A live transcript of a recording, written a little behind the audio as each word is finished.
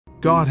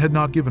God had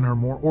not given her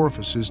more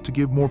orifices to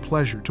give more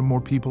pleasure to more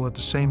people at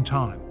the same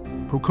time.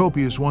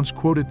 Procopius once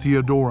quoted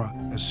Theodora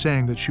as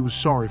saying that she was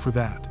sorry for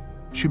that.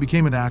 She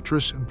became an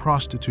actress and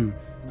prostitute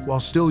while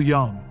still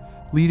young,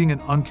 leading an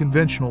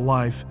unconventional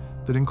life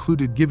that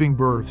included giving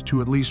birth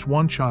to at least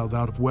one child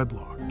out of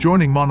wedlock,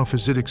 joining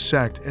monophysitic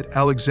sect at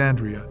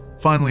Alexandria,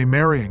 finally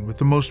marrying with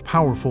the most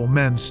powerful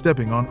men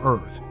stepping on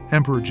earth,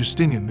 Emperor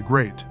Justinian the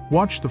Great.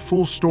 Watch the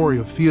full story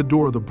of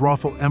Theodora the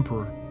Brothel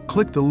Emperor.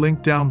 Click the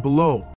link down below.